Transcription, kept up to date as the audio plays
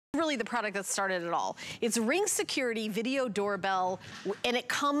really the product that started it all. It's Ring Security Video Doorbell, and it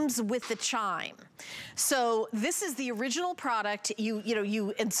comes with the Chime. So this is the original product.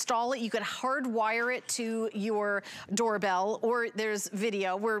 You install it. You could hardwire it to your doorbell, or there's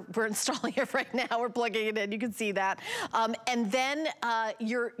video. We're installing it right now. We're plugging it in. You can see that. And then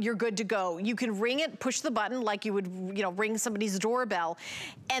you're good to go. You can ring it, push the button like you would ring somebody's doorbell,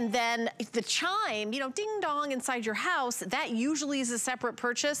 and then the Chime, ding dong inside your house. That usually is a separate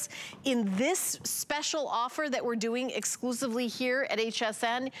purchase. In this special offer that we're doing exclusively here at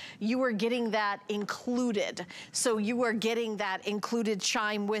HSN, you are getting that included. So you are getting that included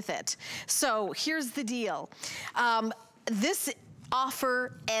Chime with it. So here's the deal. This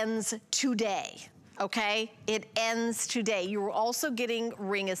offer ends today. Okay, it ends today. You're also getting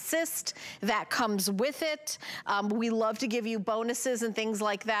Ring Assist that comes with it. We love to give you bonuses and things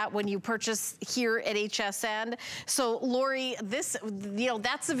like that when you purchase here at HSN. So Lori, this,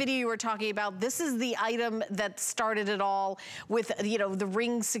 that's the video you were talking about. This is the item that started it all with, the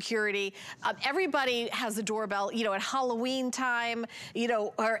Ring Security. Everybody has a doorbell, at Halloween time,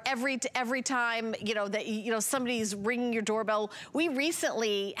 or every time, that, somebody's ringing your doorbell. We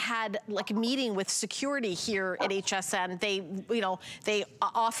recently had like a meeting with security here at HSN. They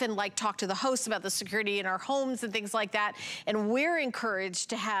often talk to the hosts about the security in our homes and things like that. And we're encouraged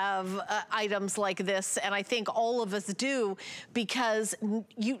to have items like this. And I think all of us do, because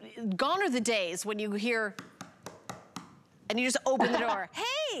gone are the days when you hear, and you just open the door.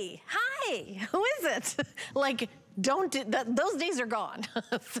 Hey, hi, who is it? Those days are gone.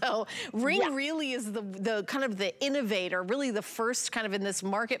 So Ring really is the kind of the innovator, really the first kind of in this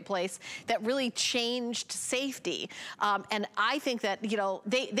marketplace that really changed safety. And I think that,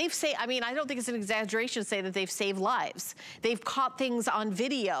 they've saved, I don't think it's an exaggeration to say that they've saved lives. They've caught things on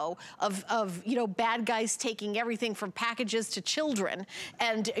video of bad guys taking everything from packages to children.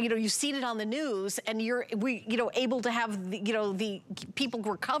 And, you've seen it on the news, and you're able to have, the people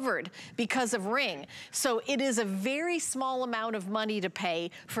recovered because of Ring. So it is a very small amount of money to pay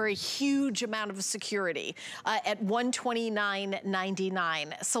for a huge amount of security at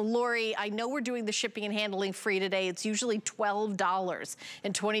 $129.99. So Lori, I know we're doing the shipping and handling free today. It's usually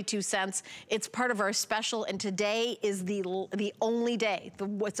 $12.22. It's part of our special, and today is the only day.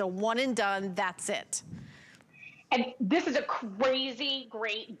 It's a one and done, that's it. And this is a crazy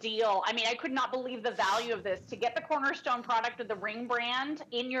great deal. I could not believe the value of this. To get the cornerstone product of the Ring brand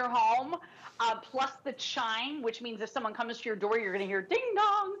in your home, plus the Chime, which means if someone comes to your door, you're gonna hear ding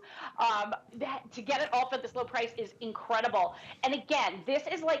dong. To get it all for this low price is incredible. And again, this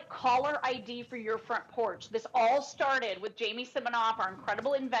is like caller ID for your front porch. This all started with Jamie Siminoff, our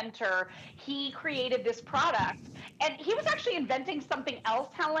incredible inventor. He created this product, and he was actually inventing something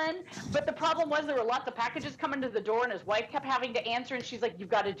else, Helen, but the problem was there were lots of packages coming to the door, and his wife kept having to answer, and she's like, you've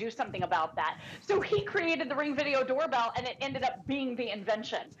got to do something about that. So he created the Ring Video Doorbell, and it ended up being the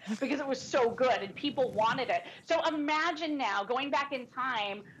invention because it was so good and people wanted it. So imagine now going back in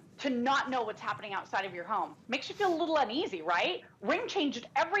time to not know what's happening outside of your home. Makes you feel a little uneasy, right? Ring changed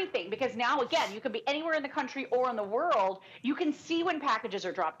everything, because now, again, you could be anywhere in the country or in the world. You can see when packages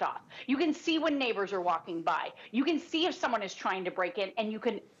are dropped off. You can see when neighbors are walking by. You can see if someone is trying to break in, and you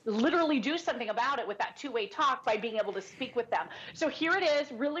can literally do something about it with that two-way talk by being able to speak with them. So here it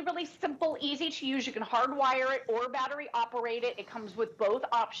is, really, really simple, easy to use. You can hardwire it or battery operate it. It comes with both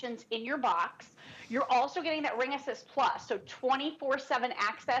options in your box. You're also getting that Ring Assist Plus, so 24/7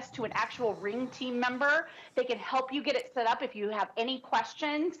 access to an actual Ring team member. They can help you get it set up if you have any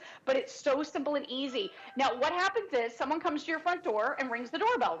questions, but it's so simple and easy. Now, what happens is someone comes to your front door and rings the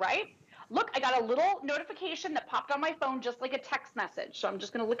doorbell, right? Look, I got a little notification that popped on my phone, just like a text message. So I'm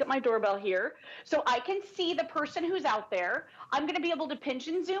just going to look at my doorbell here. So I can see the person who's out there. I'm going to be able to pinch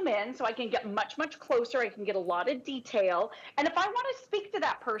and zoom in so I can get much, much closer. I can get a lot of detail. And if I want to speak to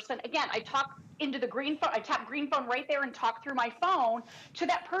that person, again, I talk into the green phone. I tap green phone right there and talk through my phone to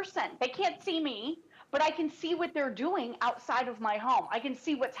that person. They can't see me, but I can see what they're doing outside of my home. I can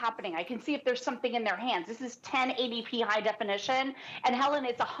see what's happening. I can see if there's something in their hands. This is 1080p high definition. And Helen,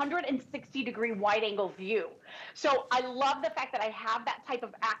 it's 160-degree wide angle view. So I love the fact that I have that type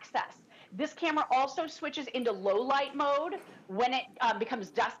of access. This camera also switches into low light mode when it becomes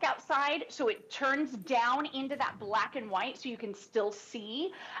dusk outside, so it turns down into that black and white so you can still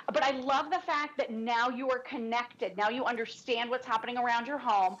see. But I love the fact that now you are connected. Now you understand what's happening around your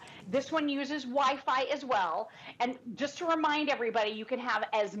home. This one uses Wi-Fi as well. And just to remind everybody, you can have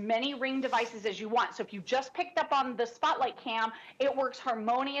as many Ring devices as you want. So if you just picked up on the Spotlight Cam, it works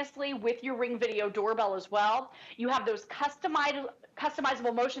harmoniously with your Ring Video Doorbell as well. You have those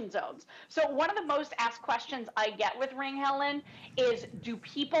customizable motion zones. So one of the most asked questions I get with Ring, Helen, question is, do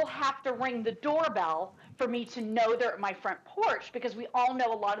people have to ring the doorbell for me to know they're at my front porch? Because we all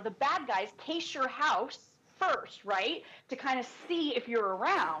know a lot of the bad guys case your house first, right? To kind of see if you're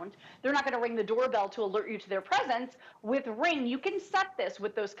around. They're not going to ring the doorbell to alert you to their presence. With Ring, you can set this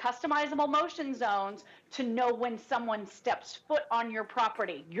with those customizable motion zones to know when someone steps foot on your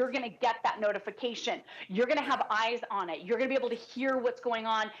property. You're going to get that notification. You're going to have eyes on it. You're going to be able to hear what's going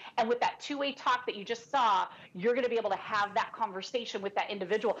on. And with that two-way talk that you just saw, you're going to be able to have that conversation with that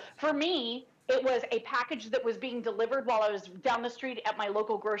individual. For me, it was a package that was being delivered while I was down the street at my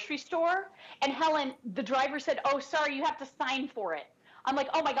local grocery store. And Helen, the driver said, "Oh, sorry, you have to sign for it." I'm like,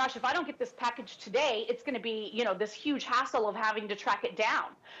 oh my gosh, if I don't get this package today, it's going to be, you know, this huge hassle of having to track it down.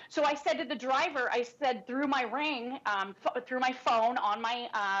 So I said to the driver, I said through my Ring, through my phone on my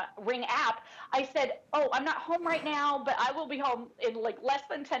Ring app, I said, "Oh, I'm not home right now, but I will be home in like less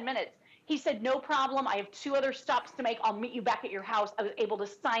than 10 minutes. He said, "No problem. I have 2 other stops to make. I'll meet you back at your house." I was able to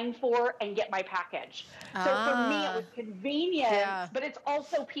sign for and get my package. So for me, it was convenience, but it's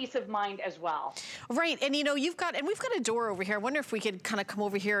also peace of mind as well. Right, and you know, we've got a door over here. I wonder if we could kind of come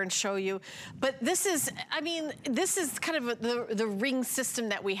over here and show you. But this is, I mean, this is kind of the Ring system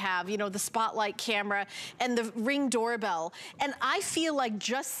that we have, you know, the spotlight camera and the Ring doorbell. And I feel like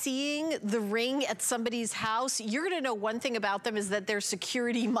just seeing the Ring at somebody's house, you're gonna know one thing about them is that they're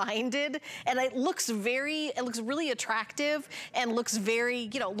security minded. And it looks really attractive and looks very,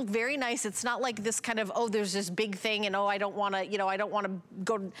 you know, very nice. It's not like this kind of, oh, there's this big thing and oh, I don't want to, you know, I don't want to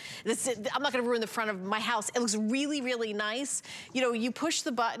go, I'm not going to ruin the front of my house. It looks really, really nice. You know, you push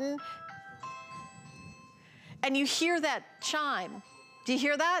the button and you hear that chime. Do you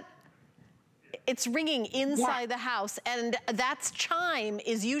hear that? It's ringing inside the house, and that's Chime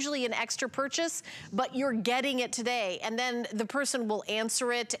is usually an extra purchase, but you're getting it today. And then the person will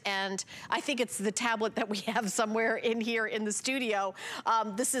answer it, and I think it's the tablet that we have somewhere in here in the studio.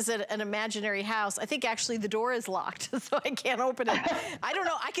 This is an imaginary house. I think actually the door is locked, so I can't open it. I don't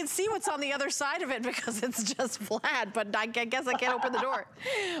know, I can see what's on the other side of it because it's just flat, but I guess I can't open the door.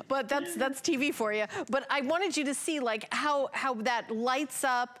 But that's TV for you. But I wanted you to see like how that lights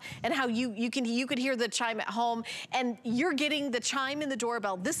up and how you could hear the chime at home, and you're getting the chime in the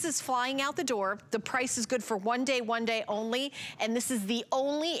doorbell. This is flying out the door. The price is good for one day only, and this is the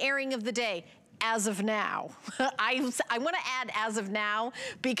only airing of the day. As of now. I want to add as of now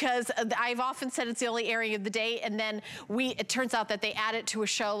because I've often said it's the only airing of the day, and then it turns out that they add it to a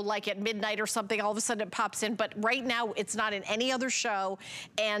show like at midnight or something, all of a sudden it pops in, but right now it's not in any other show,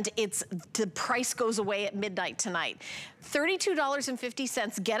 and the price goes away at midnight tonight.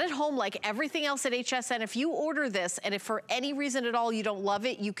 $32.50, get it home like everything else at HSN. If you order this, and if for any reason at all you don't love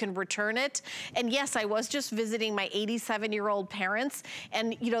it, you can return it. And yes, I was just visiting my 87-year-old parents,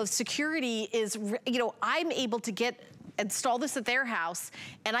 and you know, security is, you know, I'm able to install this at their house,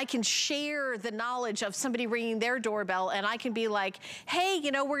 and I can share the knowledge of somebody ringing their doorbell, and I can be like, hey, you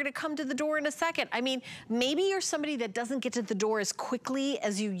know, we're gonna come to the door in a second. I mean, maybe you're somebody that doesn't get to the door as quickly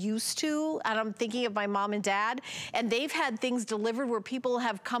as you used to, and I'm thinking of my mom and dad, and they've had things delivered where people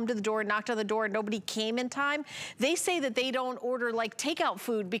have come to the door, knocked on the door, and nobody came in time. They say that they don't order like takeout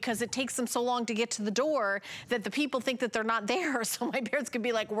food because it takes them so long to get to the door that the people think that they're not there. So my parents could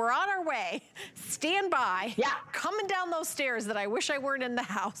be like, we're on our way, stand by, coming down those stairs that I wish I weren't in the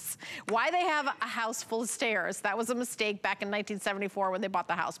house. Why they have a house full of stairs? That was a mistake back in 1974 when they bought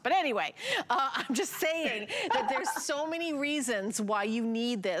the house. But anyway, I'm just saying that there's so many reasons why you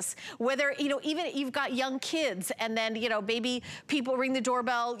need this. Whether, you know, even if you've got young kids and then, you know, maybe people ring the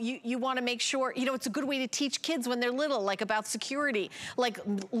doorbell, you want to make sure, you know, it's a good way to teach kids when they're little, like about security. Like,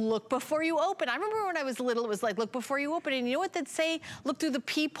 look before you open. I remember when I was little, it was like, look before you open. And you know what they'd say? Look through the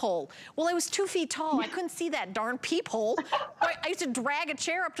peephole. Well, I was 2 feet tall. I couldn't see that darn peephole. I used to drag a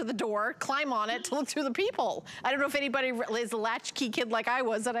chair up to the door, climb on it to look through the peephole. I don't know if anybody is a latchkey kid like I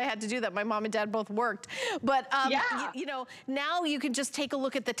was, that I had to do that. My mom and dad both worked. But, you know, now you can just take a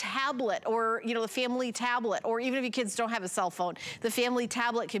look at the tablet, or, you know, the family tablet, or even if your kids don't have a cell phone, the family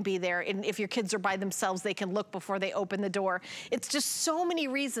tablet can be there. And if your kids are by themselves, they can look before they open the door. It's just so many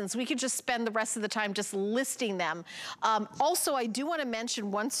reasons. We could just spend the rest of the time just listing them. Also, I do want to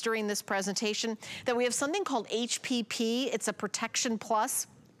mention once during this presentation that we have something called HPP. It's a Protection Plus.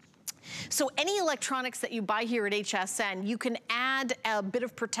 So any electronics that you buy here at HSN, you can add a bit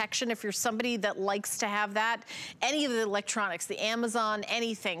of protection if you're somebody that likes to have that. Any of the electronics, the Amazon,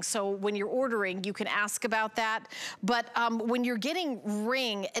 anything. So when you're ordering, you can ask about that. But when you're getting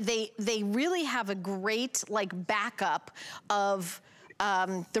Ring, they really have a great like backup of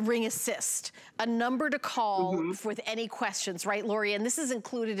the Ring Assist, a number to call with any questions, right, Lori? And this is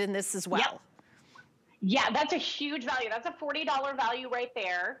included in this as well. Yeah, that's a huge value. That's a $40 value right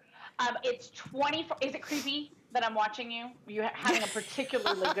there. It's 24. Is it creepy that I'm watching you? You're having a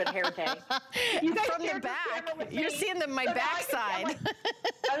particularly good hair day. You guys from the back. You're seeing my so backside.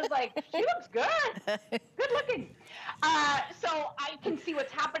 I was like, she looks good. Good looking. So I can see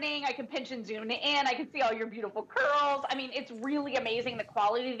what's happening. I can pinch and zoom in. I can see all your beautiful curls. I mean, it's really amazing the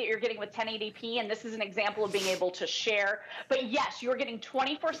quality that you're getting with 1080p. And this is an example of being able to share. But yes, you're getting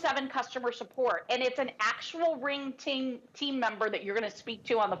 24/7 customer support. And it's an actual Ring team member that you're going to speak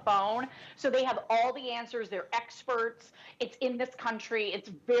to on the phone. So they have all the answers. They're experts. It's in this country. It's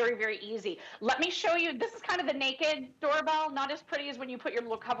very, very easy. Let me show you. This is kind of the naked doorbell. Not as pretty as when you put your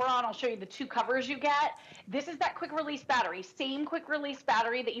little cover on. I'll show you the two covers you get. This is that quick release battery. Same quick release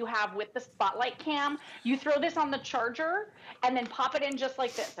battery that you have with the Spotlight Cam. You throw this on the charger and then pop it in just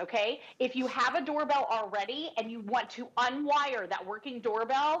like this, okay? If you have a doorbell already and you want to unwire that working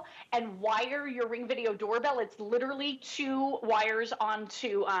doorbell and wire your Ring Video doorbell, it's literally 2 wires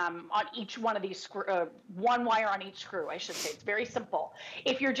onto on each one of these one wire on each screw, I should say. It's very simple.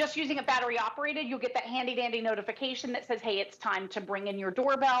 If you're just using it battery operated, you'll get that handy dandy notification that says, hey, it's time to bring in your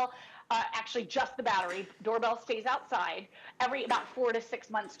doorbell. Actually, just the battery. Doorbell stays outside every about 4 to 6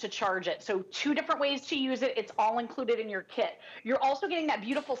 months to charge it. So 2 different ways to use it. It's all included in your kit. You're also getting that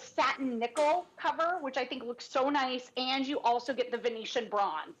beautiful satin nickel cover, which I think looks so nice. And you also get the Venetian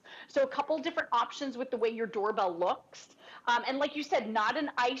bronze. So a couple different options with the way your doorbell looks. And like you said, not an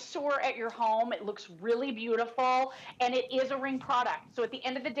eyesore at your home. It looks really beautiful, and it is a Ring product. So at the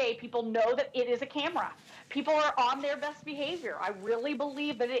end of the day, people know that it is a camera. People are on their best behavior. I really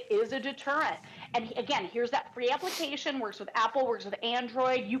believe that it is a deterrent. And again, here's that free application, works with Apple, works with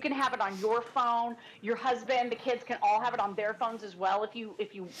Android. You can have it on your phone. Your husband, the kids can all have it on their phones as well if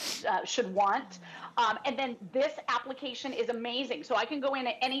you should want. And then this application is amazing. So I can go in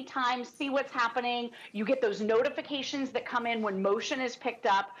at any time, see what's happening. You get those notifications that come in when motion is picked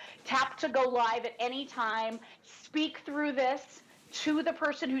up. Tap to go live at any time. Speak through this to the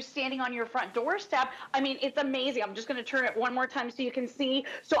person who's standing on your front doorstep. I mean, it's amazing. I'm just going to turn it one more time so you can see.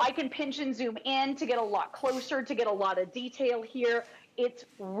 So I can pinch and zoom in to get a lot closer, to get a lot of detail here. It's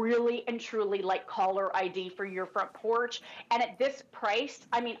really and truly like caller ID for your front porch. And at this price,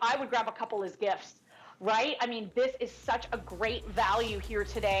 I mean, I would grab a couple as gifts. Right? I mean, this is such a great value here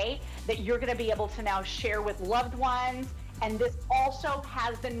today that you're going to be able to now share with loved ones. And this also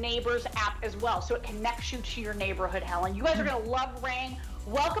has the Neighbors app as well. So it connects you to your neighborhood, Helen. You guys are going to love Ring.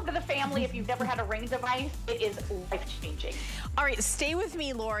 Welcome to the family. If you've never had a Ring device, it is life-changing. All right, stay with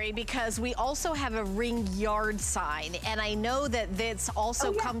me, Lori, because we also have a Ring yard sign. And I know that this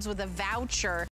also comes with a voucher.